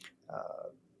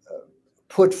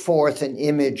put forth an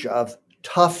image of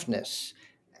toughness,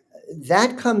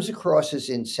 that comes across as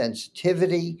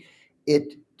insensitivity.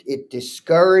 It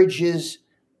discourages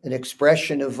an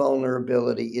expression of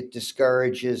vulnerability. It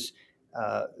discourages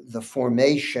the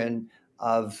formation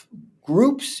of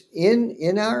groups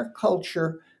in our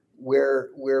culture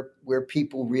where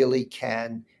people really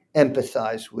can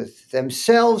empathize with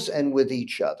themselves and with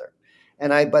each other.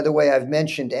 And by the way, I've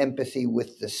mentioned empathy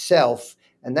with the self,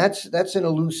 and that's an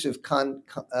elusive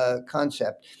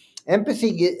concept.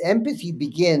 Empathy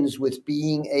begins with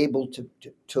being able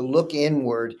to look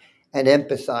inward and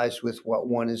empathize with what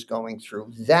one is going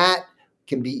through. That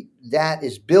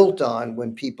is built on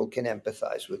when people can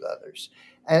empathize with others.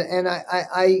 And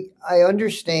I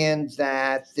understand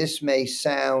that this may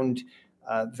sound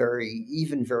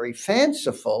very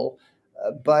fanciful,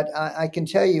 but I can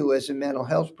tell you as a mental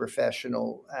health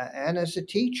professional and as a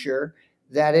teacher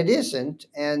that it isn't.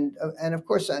 And of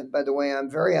course, by the way, I'm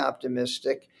very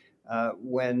optimistic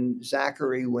when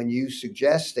you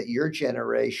suggest that your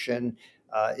generation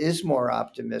is more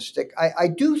optimistic. I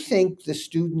do think the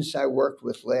students I worked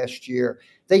with last year,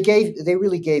 they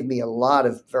really gave me a lot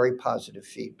of very positive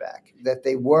feedback that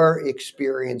they were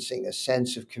experiencing a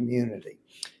sense of community.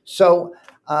 So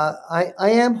I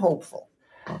am hopeful.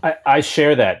 I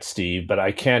share that, Steve, but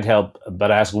I can't help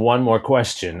but ask one more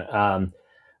question.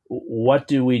 What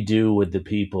do we do with the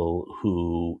people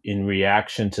who, in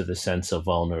reaction to the sense of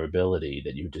vulnerability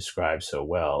that you described so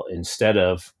well, instead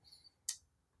of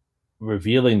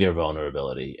revealing their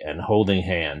vulnerability and holding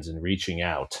hands and reaching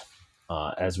out,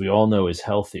 as we all know, is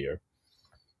healthier.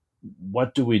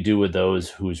 What do we do with those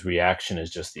whose reaction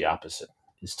is just the opposite,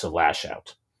 is to lash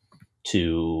out,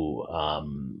 to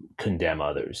condemn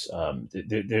others?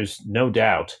 There's no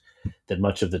doubt that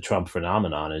much of the Trump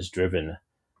phenomenon is driven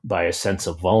by a sense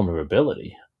of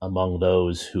vulnerability among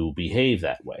those who behave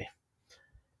that way.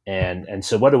 And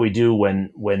so what do we do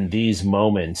when these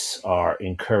moments are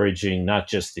encouraging not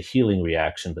just the healing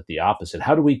reaction, but the opposite?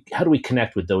 How do we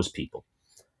connect with those people?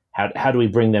 How do we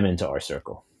bring them into our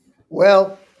circle?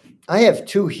 Well, I have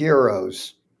two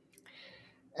heroes,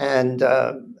 and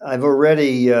I've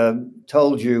already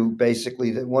told you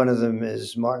basically that one of them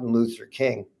is Martin Luther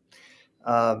King,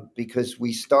 because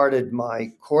we started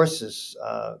my courses,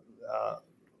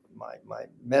 my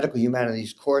medical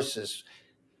humanities courses,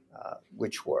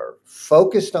 which were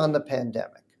focused on the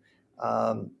pandemic.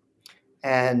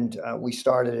 And we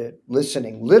started it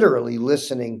literally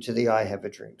listening to the I Have a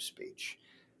Dream speech.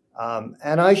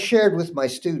 And I shared with my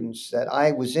students that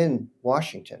I was in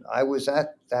Washington. I was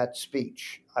at that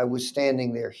speech. I was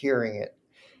standing there hearing it,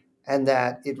 and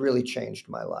that it really changed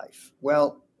my life.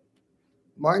 Well,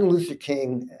 Martin Luther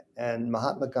King and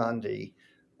Mahatma Gandhi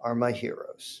are my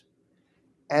heroes.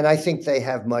 And I think they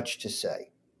have much to say.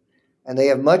 And they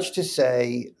have much to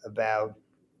say about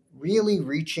really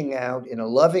reaching out in a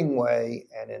loving way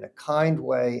and in a kind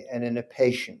way and in a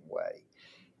patient way,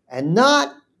 and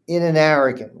not in an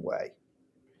arrogant way.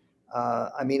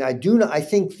 I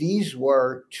think these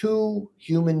were two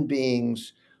human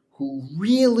beings who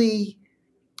really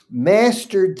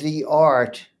mastered the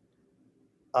art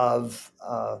of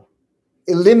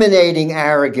eliminating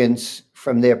arrogance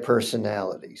from their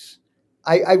personalities.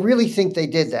 I really think they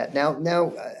did that.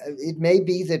 Now, it may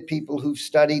be that people who've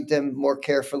studied them more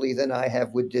carefully than I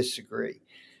have would disagree,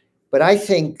 but I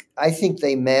think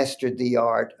they mastered the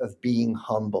art of being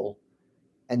humble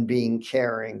and being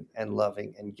caring and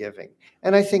loving and giving.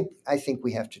 And I think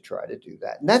we have to try to do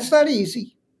that. And that's not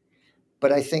easy,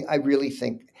 but I really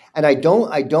think, and I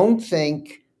don't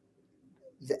think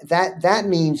that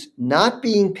means not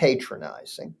being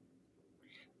patronizing,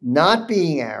 not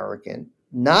being arrogant,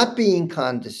 not being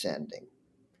condescending,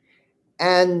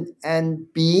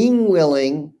 and being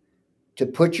willing to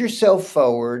put yourself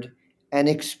forward and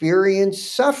experience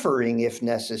suffering if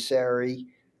necessary,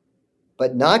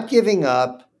 but not giving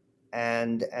up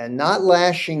and not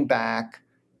lashing back,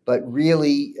 but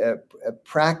really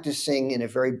practicing in a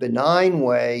very benign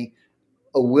way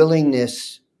a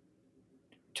willingness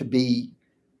to be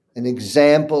an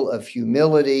example of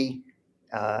humility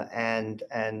and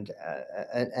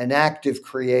an active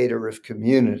creator of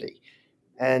community.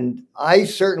 And I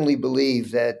certainly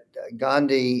believe that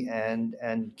Gandhi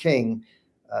and King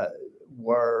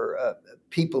were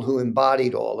people who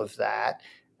embodied all of that.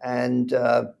 And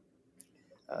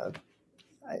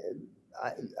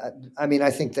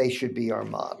I think they should be our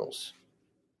models.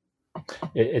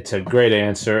 It's a great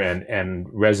answer and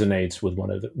resonates with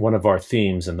one of our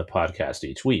themes in the podcast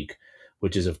each week,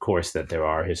 which is, of course, that there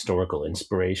are historical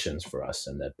inspirations for us,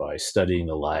 and that by studying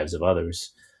the lives of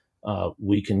others,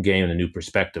 we can gain a new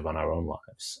perspective on our own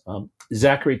lives.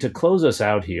 Zachary, to close us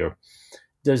out here,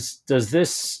 does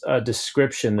this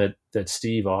description that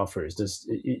Steve offers,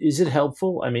 is it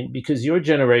helpful? Because your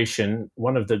generation,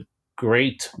 one of the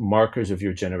great markers of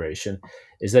your generation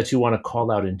is that you want to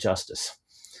call out injustice.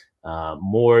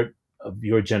 More of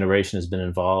your generation has been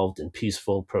involved in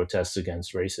peaceful protests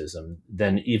against racism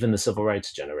than even the civil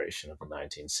rights generation of the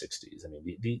 1960s.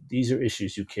 These are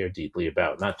issues you care deeply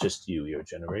about, not just your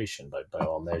generation, but by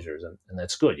all measures. And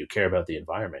that's good. You care about the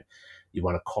environment. You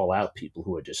want to call out people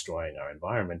who are destroying our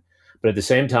environment. But at the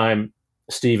same time,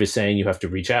 Steve is saying you have to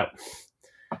reach out,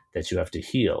 that you have to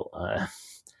heal.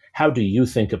 How do you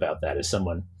think about that as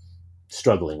someone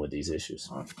struggling with these issues?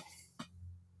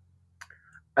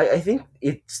 I think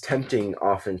it's tempting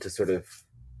often to sort of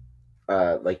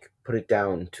put it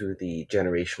down to the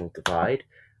generational divide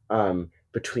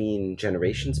between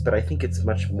generations, but I think it's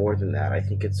much more than that. I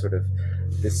think it's sort of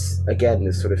this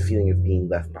sort of feeling of being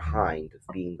left behind, of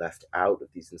being left out of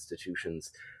these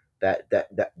institutions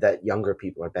that younger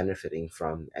people are benefiting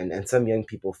from, and some young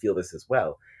people feel this as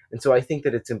well. And so I think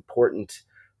that it's important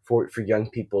for young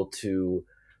people to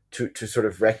sort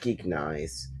of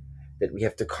recognize that we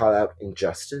have to call out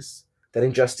injustice, that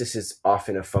injustice is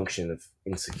often a function of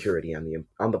insecurity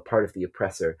on the part of the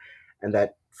oppressor, and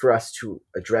that for us to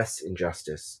address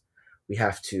injustice, we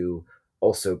have to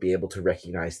also be able to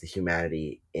recognize the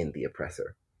humanity in the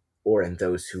oppressor, or in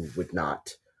those who would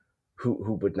not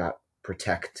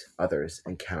protect others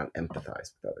and cannot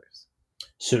empathize with others.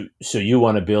 So you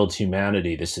want to build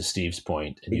humanity, this is Steve's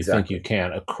point, and you think you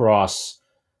can across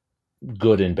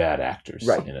good and bad actors.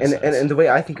 Right. And the way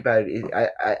I think about it is,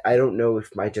 I don't know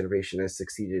if my generation has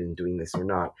succeeded in doing this or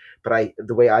not, but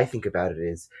the way I think about it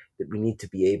is that we need to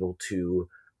be able to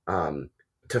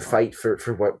fight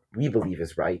for what we believe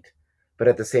is right, but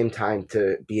at the same time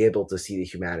to be able to see the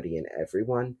humanity in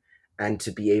everyone and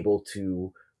to be able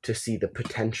to see the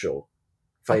potential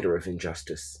fighter of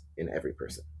injustice in every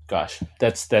person. Gosh,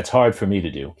 that's hard for me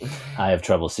to do. I have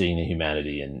trouble seeing the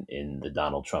humanity in the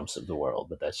Donald Trumps of the world,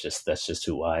 but that's just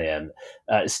who I am.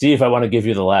 Steve, I want to give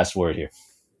you the last word here.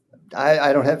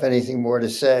 I don't have anything more to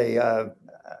say.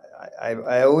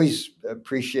 I always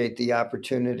appreciate the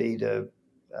opportunity to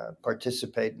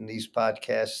participate in these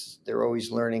podcasts. They're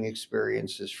always learning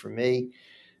experiences for me.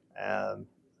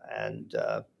 And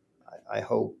I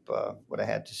hope what I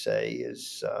had to say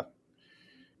is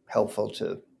helpful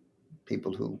to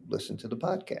people who listen to the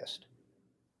podcast.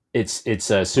 It's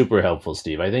super helpful,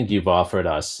 Steve. I think you've offered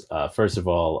us, first of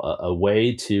all, a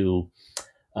way to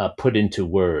put into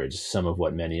words some of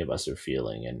what many of us are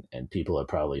feeling, and people are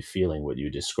probably feeling what you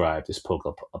described, this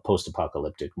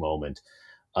post-apocalyptic moment,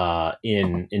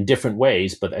 in different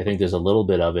ways, but I think there's a little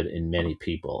bit of it in many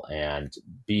people, and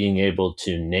being able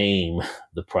to name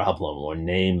the problem or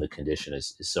name the condition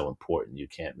is so important. You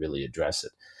can't really address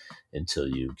it until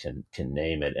you can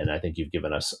name it. And I think you've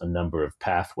given us a number of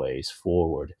pathways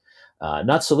forward,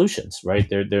 not solutions, right?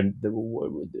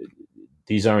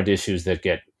 These aren't issues that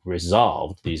get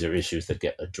resolved. These are issues that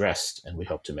get addressed, and we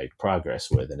hope to make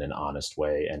progress with in an honest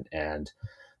way. And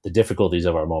the difficulties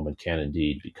of our moment can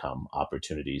indeed become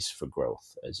opportunities for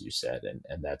growth, as you said.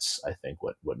 And that's, I think,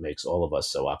 what makes all of us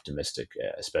so optimistic,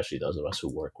 especially those of us who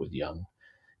work with young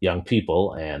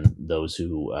people and those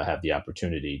who have the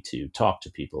opportunity to talk to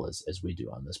people as we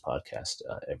do on this podcast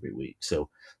every week. So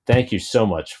thank you so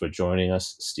much for joining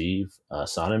us, Steve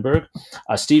Sonnenberg.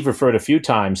 Steve referred a few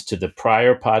times to the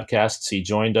prior podcasts he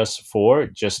joined us for.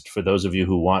 Just for those of you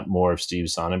who want more of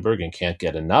Steve Sonnenberg and can't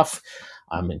get enough,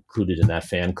 I'm included in that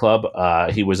fan club.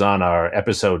 He was on our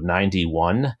episode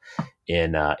 91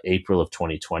 in April of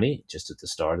 2020, just at the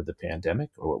start of the pandemic,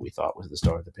 or what we thought was the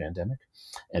start of the pandemic.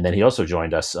 And then he also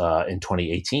joined us in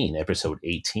 2018, episode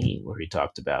 18, where he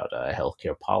talked about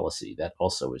healthcare policy. That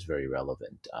also is very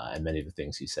relevant. And many of the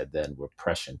things he said then were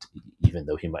prescient, even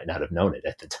though he might not have known it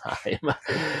at the time.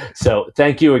 So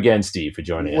thank you again, Steve, for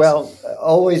joining us. Well,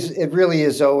 it really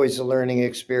is always a learning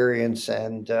experience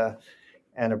and a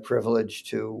privilege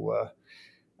to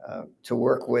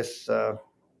work with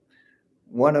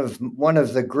one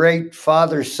of the great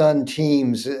father-son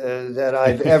teams that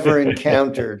I've ever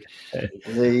encountered,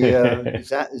 the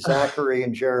Zachary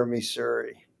and Jeremy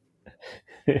Suri.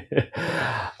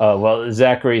 Well,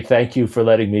 Zachary, thank you for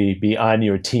letting me be on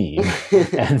your team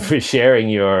and for sharing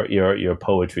your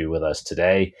poetry with us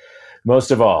today.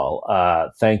 Most of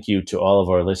all, thank you to all of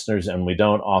our listeners, and we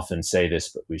don't often say this,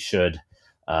 but we should.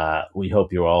 We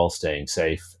hope you're all staying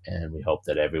safe, and we hope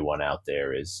that everyone out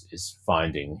there is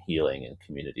finding healing and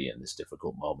community in this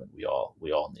difficult moment. We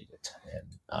all need it,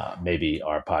 and maybe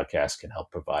our podcast can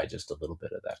help provide just a little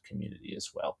bit of that community as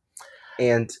well.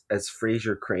 And as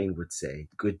Fraser Crane would say,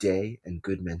 good day and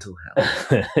good mental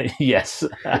health. Yes.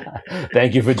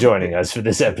 Thank you for joining us for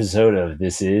this episode of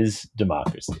This Is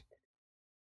Democracy.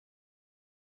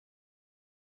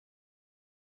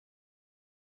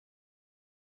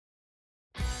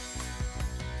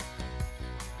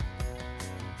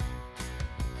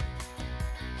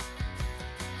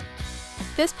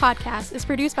 This podcast is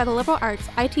produced by the Liberal Arts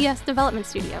ITS Development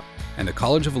Studio and the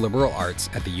College of Liberal Arts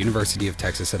at the University of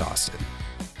Texas at Austin.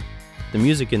 The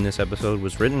music in this episode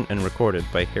was written and recorded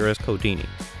by Harris Codini.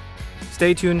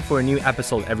 Stay tuned for a new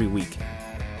episode every week.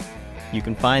 You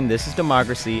can find This Is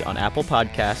Democracy on Apple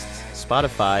Podcasts,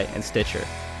 Spotify, and Stitcher.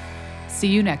 See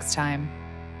you next time.